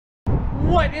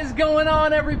What is going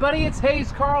on, everybody? It's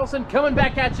Haze Carlson coming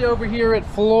back at you over here at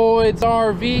Floyd's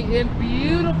RV in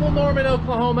beautiful Norman,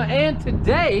 Oklahoma. And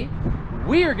today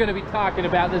we are going to be talking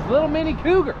about this little mini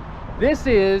Cougar. This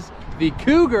is the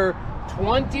Cougar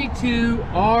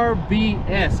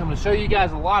 22RBS. I'm going to show you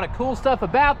guys a lot of cool stuff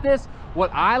about this,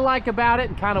 what I like about it,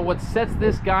 and kind of what sets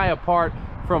this guy apart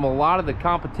from a lot of the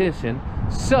competition.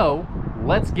 So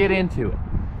let's get into it.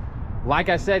 Like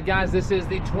I said, guys, this is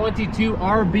the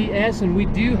 22RBS, and we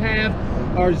do have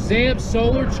our ZAMP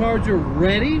solar charger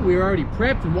ready. We're already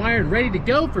prepped and wired, ready to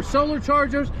go for solar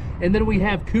chargers. And then we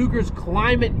have Cougar's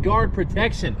climate guard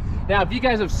protection. Now, if you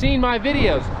guys have seen my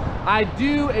videos, I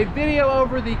do a video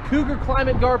over the Cougar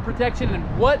climate guard protection and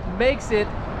what makes it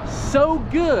so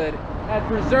good at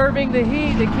preserving the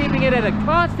heat and keeping it at a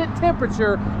constant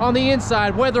temperature on the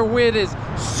inside, whether it is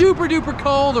super duper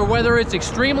cold or whether it's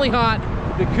extremely hot.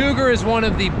 The Cougar is one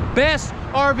of the best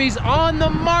RVs on the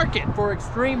market for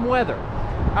extreme weather.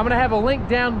 I'm gonna have a link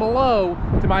down below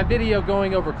to my video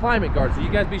going over climate guard, so you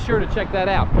guys be sure to check that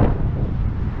out.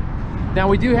 Now,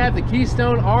 we do have the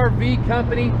Keystone RV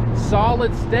Company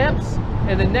solid steps,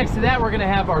 and then next to that we're gonna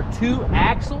have our 2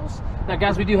 axles. Now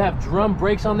guys, we do have drum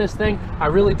brakes on this thing. I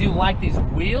really do like these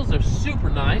wheels, they're super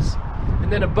nice.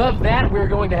 And then above that, we're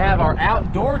going to have our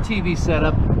outdoor TV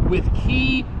setup with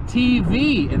Key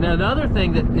TV. And then another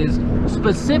thing that is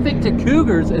specific to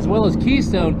Cougars as well as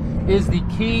Keystone is the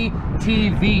Key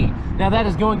TV. Now that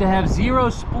is going to have 0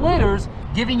 splitters,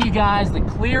 giving you guys the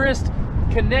clearest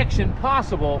connection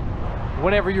possible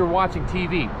whenever you're watching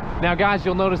TV. Now guys,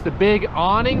 you'll notice the big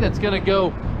awning that's going to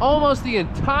go almost the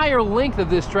entire length of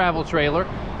this travel trailer.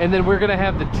 And then we're going to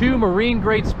have the 2 marine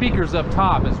grade speakers up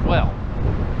top as well.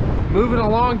 Moving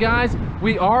along, guys,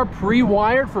 we are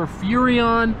pre-wired for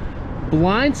Furrion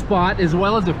blind spot as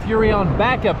well as a Furrion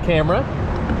backup camera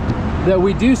that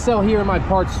we do sell here in my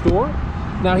parts store.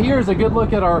 Now here's a good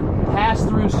look at our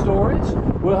pass-through storage.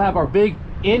 We'll have our big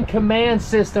in-command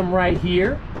system right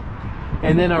here,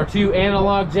 and then our 2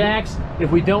 analog jacks if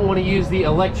we don't want to use the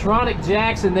electronic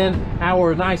jacks, and then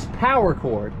our nice power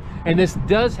cord. And this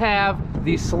does have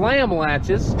the slam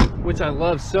latches, which I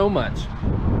love so much.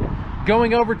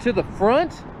 Going over to the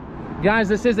front, guys,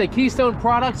 this is a Keystone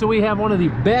product, so we have one of the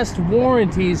best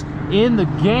warranties in the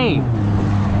game.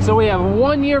 So we have a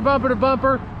 1-year bumper to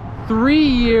bumper, 3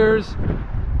 years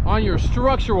on your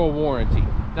structural warranty.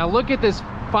 Now look at this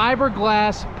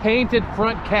fiberglass painted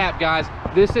front cap, guys.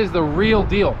 This is the real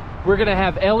deal. We're gonna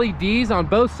have LEDs on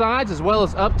both sides as well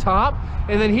as up top.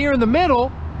 And then here in the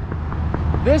middle,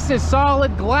 this is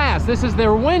solid glass. This is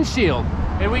their windshield.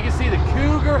 And we can see the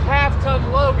Cougar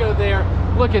half-ton logo there,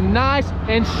 looking nice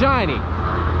and shiny.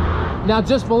 Now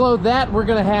just below that, we're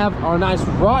gonna have our nice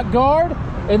rock guard,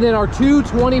 and then our 2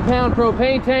 20-pound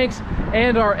propane tanks,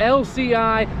 and our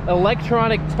LCI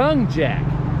electronic tongue jack.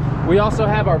 We also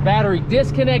have our battery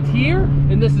disconnect here,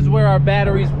 and this is where our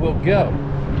batteries will go.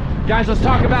 Guys, let's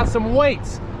talk about some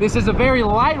weights. This is a very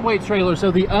lightweight trailer,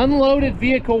 so the unloaded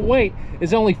vehicle weight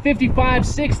is only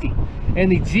 5560. And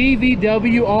the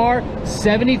GVWR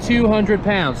 7,200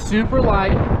 pounds, super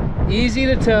light, easy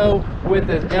to tow with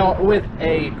a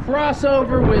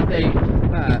crossover, with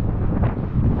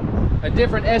a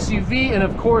different SUV, and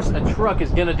of course a truck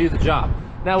is going to do the job.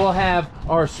 Now we'll have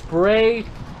our spray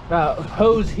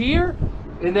hose here,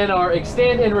 and then our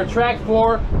extend and retract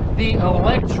for the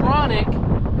electronic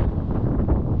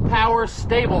power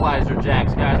stabilizer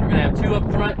jacks, guys. We're going to have 2 up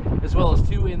front as well as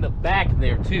 2 in the back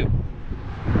there too.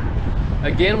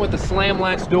 Again, with the slam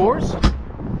latch doors.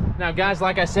 Now guys,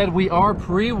 like I said, we are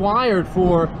pre-wired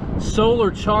for solar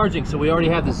charging. So we already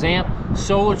have the ZAMP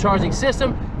solar charging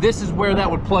system. This is where that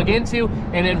would plug into.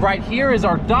 And then right here is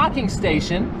our docking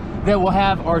station that will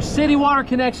have our city water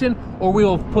connection, or we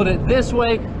will put it this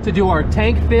way to do our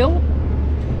tank fill.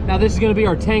 Now this is going to be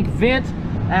our tank vent,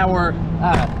 our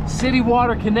city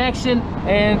water connection,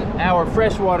 and our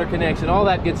freshwater connection, all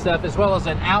that good stuff, as well as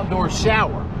an outdoor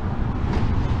shower.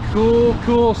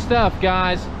 Cool stuff,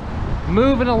 guys.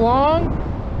 Moving along,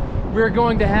 we're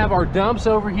going to have our dumps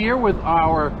over here with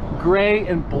our gray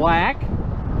and black,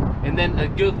 and then a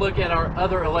good look at our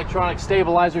other electronic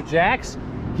stabilizer jacks.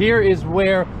 Here is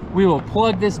where we will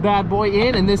plug this bad boy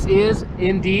in, and this is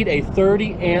indeed a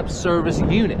 30 amp service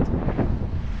unit.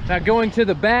 Now going to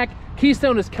the back,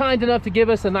 Keystone is kind enough to give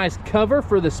us a nice cover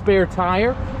for the spare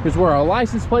tire. Here's where our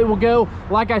license plate will go.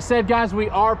 Like I said, guys, we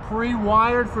are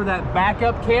pre-wired for that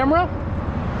backup camera.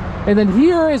 And then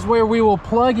here is where we will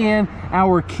plug in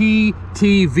our Key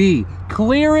TV.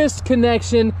 Clearest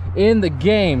connection in the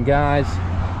game, guys.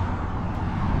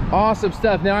 Awesome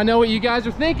stuff. Now I know what you guys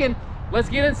are thinking. Let's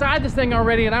get inside this thing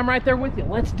already, and I'm right there with you.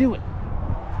 Let's do it.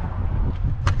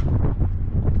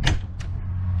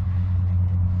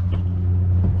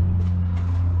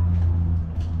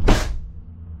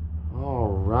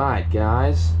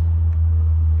 guys,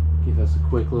 give us a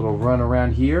quick little run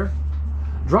around here.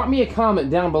 Drop me a comment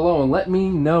down below and let me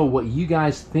know what you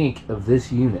guys think of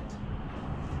this unit.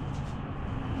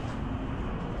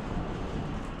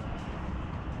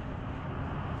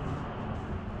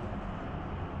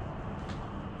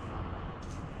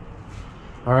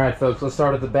 All right, folks, let's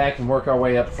start at the back and work our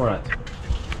way up front.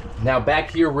 Now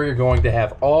back here, we're going to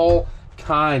have all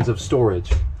kinds of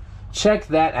storage. Check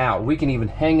that out. We can even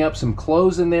hang up some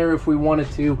clothes in there if we wanted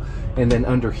to. And then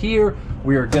under here,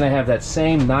 we are going to have that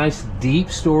same nice deep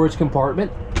storage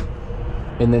compartment.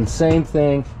 And then same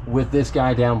thing with this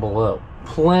guy down below.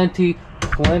 Plenty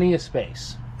of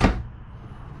space.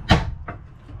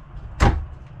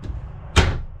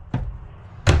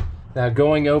 Now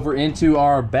going over into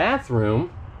our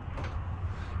bathroom,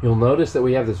 you'll notice that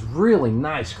we have this really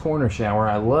nice corner shower.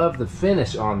 I love the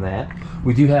finish on that.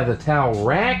 We do have the towel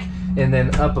rack, and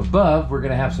then up above, we're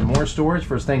gonna have some more storage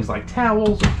for things like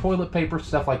towels, or toilet paper,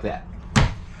 stuff like that.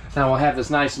 Now we'll have this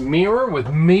nice mirror with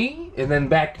me, and then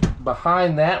back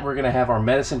behind that, we're gonna have our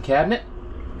medicine cabinet,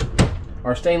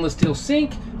 our stainless steel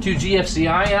sink, 2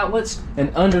 GFCI outlets,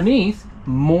 and underneath,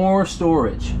 more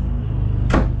storage.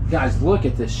 Guys, look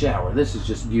at this shower. This is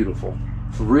just beautiful.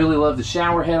 Really love the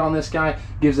shower head on this guy.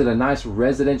 Gives it a nice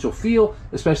residential feel,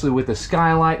 especially with the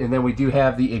skylight. And then we do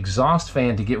have the exhaust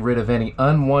fan to get rid of any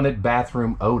unwanted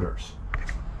bathroom odors.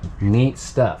 Neat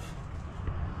stuff.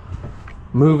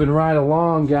 Moving right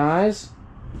along, guys.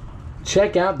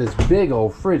 Check out this big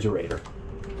old refrigerator.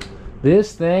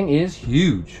 This thing is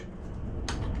huge.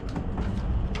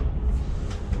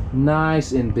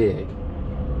 Nice and big.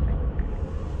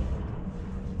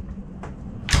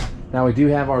 Now we do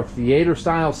have our theater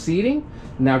style seating.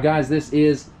 Now guys, this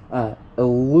is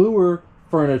Allure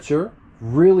furniture.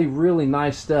 Really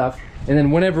nice stuff. And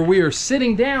then whenever we are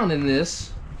sitting down in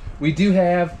this, we do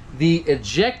have the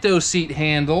ejecto seat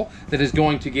handle that is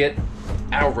going to get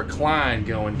our recline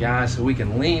going, guys, so we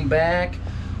can lean back,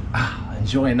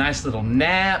 enjoy a nice little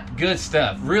nap. Good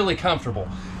stuff, really comfortable.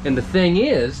 And the thing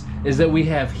is that we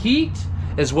have heat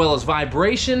as well as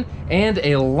vibration and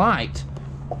a light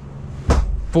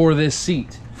for this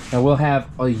seat. Now we'll have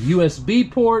a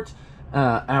USB port,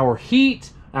 our heat,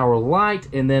 our light,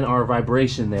 and then our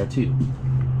vibration there too.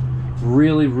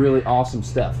 Really awesome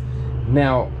stuff.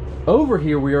 Now over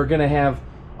here we are going to have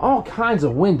all kinds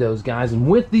of windows, guys, and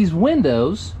with these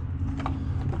windows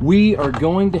we are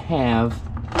going to have,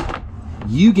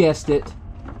 you guessed it,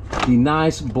 the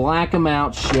nice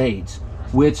blackout shades,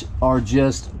 which are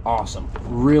just awesome.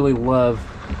 Really love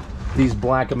these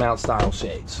blackout style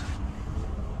shades.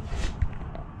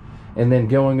 And then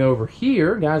going over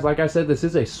here, guys, like I said, this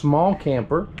is a small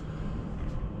camper.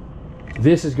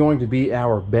 This is going to be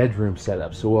our bedroom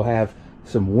setup. So we'll have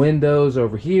some windows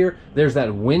over here. There's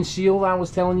that windshield I was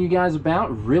telling you guys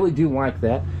about. Really do like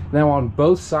that. Now on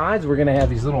both sides, we're gonna have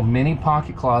these little mini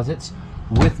pocket closets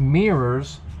with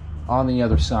mirrors on the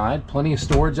other side. Plenty of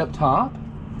storage up top.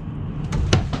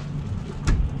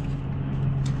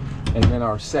 And then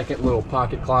our second little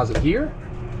pocket closet here.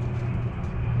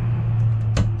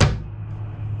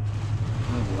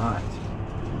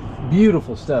 Right.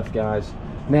 Beautiful stuff, guys.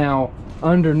 Now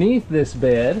underneath this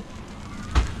bed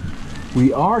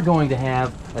we are going to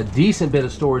have a decent bit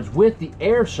of storage with the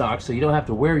air shock, so you don't have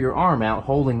to wear your arm out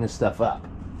holding this stuff up.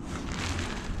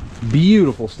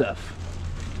 Beautiful stuff.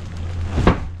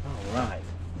 All right,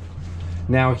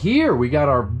 now here we got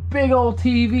our big old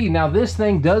TV. Now this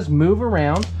thing does move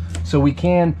around, so we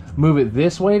can move it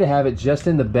this way to have it just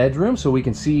in the bedroom so we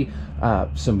can see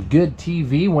some good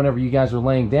TV whenever you guys are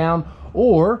laying down,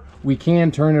 or we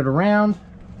can turn it around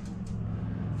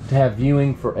to have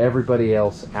viewing for everybody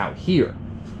else out here.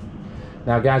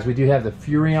 Now guys, we do have the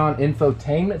Furrion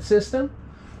infotainment system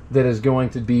that is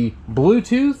going to be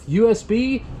Bluetooth,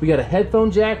 USB. We got a headphone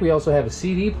jack. We also have a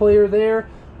CD player there.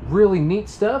 Really neat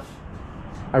stuff.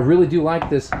 I really do like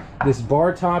this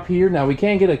bar top here. Now we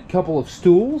can get a couple of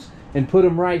stools and put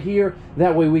them right here.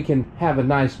 That way we can have a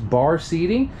nice bar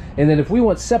seating. And then if we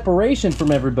want separation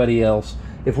from everybody else,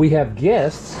 if we have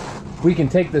guests, we can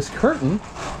take this curtain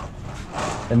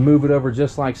and move it over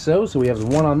just like so. So we have the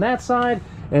one on that side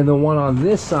and the one on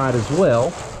this side as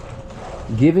well,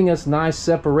 giving us nice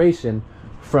separation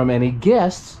from any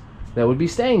guests that would be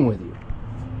staying with you.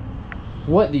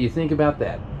 What do you think about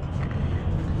that?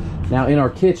 Now in our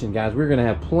kitchen, guys, we're gonna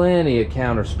have plenty of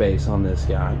counter space on this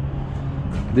guy.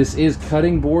 This is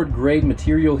cutting board grade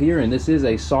material here, and this is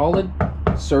a solid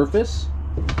surface.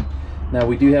 Now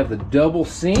we do have the double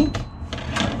sink.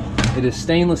 It is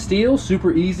stainless steel,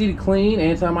 super easy to clean,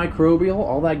 antimicrobial,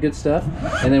 all that good stuff.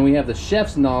 And then we have the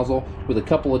chef's nozzle with a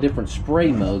couple of different spray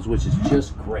modes, which is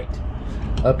just great.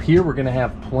 Up here, we're gonna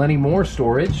have plenty more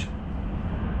storage.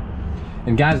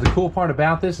 And guys, the cool part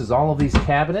about this is all of these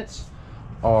cabinets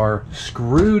are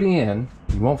screwed in.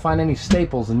 You won't find any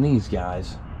staples in these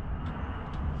guys.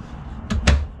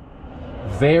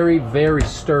 Very, very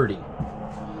sturdy.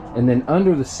 And then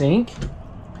under the sink,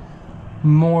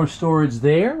 more storage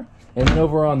there. And then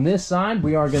over on this side,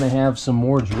 we are going to have some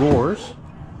more drawers.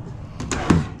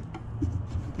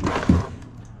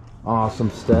 Awesome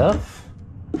stuff.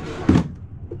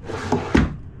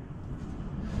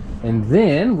 And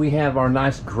then we have our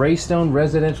nice Greystone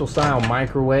residential style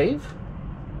microwave.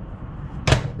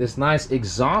 This nice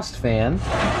exhaust fan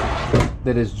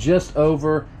that is just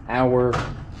over our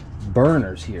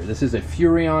burners here. This is a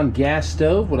Furrion gas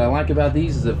stove. What I like about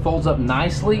these is it folds up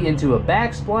nicely into a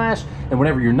backsplash, and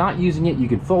whenever you're not using it, you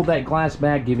can fold that glass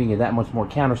back, giving you that much more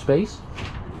counter space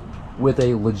with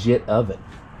a legit oven.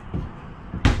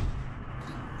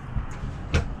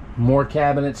 More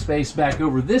cabinet space back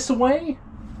over this way,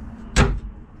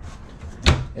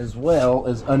 as well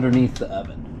as underneath the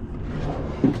oven.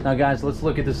 Now guys, let's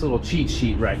look at this little cheat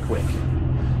sheet right quick.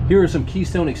 Here are some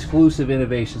Keystone exclusive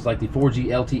innovations like the 4G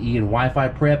LTE and Wi-Fi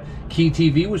prep, Key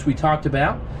TV, which we talked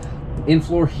about,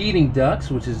 in-floor heating ducts,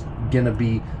 which is going to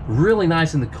be really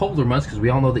nice in the colder months because we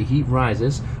all know that heat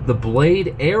rises, the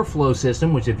Blade airflow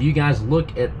system, which if you guys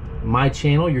look at my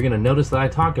channel, you're going to notice that I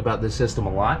talk about this system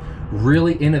a lot.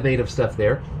 Really innovative stuff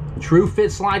there. True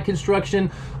fit slide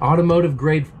construction, automotive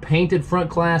grade painted front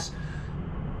glass,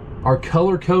 our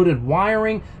color-coded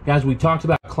wiring. Guys, we talked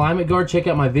about Climate Guard. Check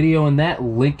out my video on that,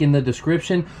 link in the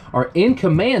description. Our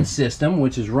in-command system,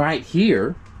 which is right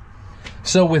here.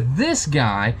 So with this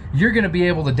guy, you're going to be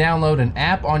able to download an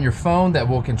app on your phone that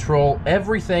will control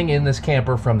everything in this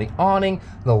camper, from the awning,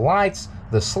 the lights,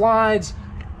 the slides,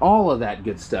 all of that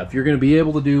good stuff. You're going to be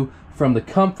able to do from the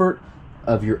comfort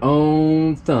of your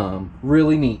own thumb.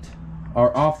 Really neat.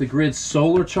 Our off-the-grid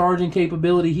solar charging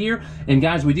capability here. And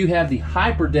guys, we do have the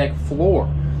HyperDeck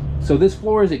floor. So this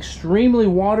floor is extremely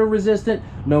water resistant.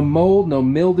 No mold, no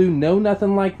mildew, no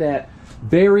nothing like that.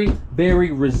 Very,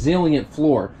 very resilient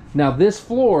floor. Now this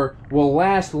floor will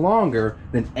last longer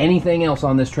than anything else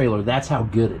on this trailer. That's how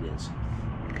good it is.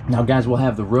 Now guys, we'll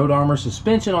have the Road Armor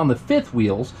suspension on the fifth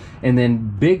wheels, and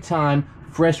then big time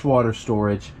freshwater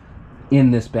storage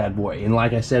in this bad boy. And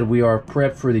like I said, we are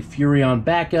prepped for the Furrion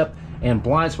backup and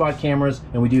blind spot cameras,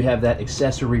 and we do have that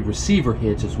accessory receiver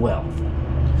hitch as well.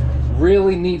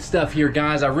 Really neat stuff here,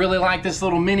 guys. I really like this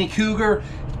little mini Cougar.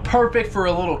 Perfect for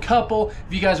a little couple.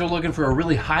 If you guys are looking for a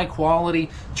really high quality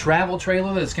travel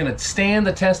trailer that's gonna stand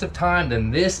the test of time,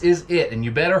 then this is it. And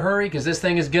you better hurry, because this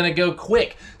thing is gonna go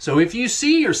quick. So if you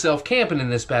see yourself camping in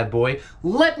this bad boy,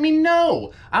 let me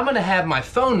know. I'm gonna have my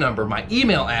phone number, my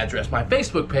email address, my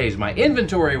Facebook page, my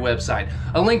inventory website,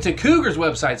 a link to Cougar's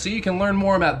website so you can learn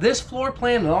more about this floor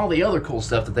plan and all the other cool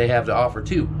stuff that they have to offer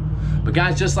too. But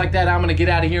guys, just like that, I'm gonna get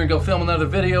out of here and go film another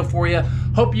video for you.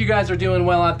 Hope you guys are doing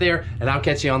well out there, and I'll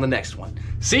catch you on the next one.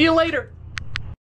 See you later.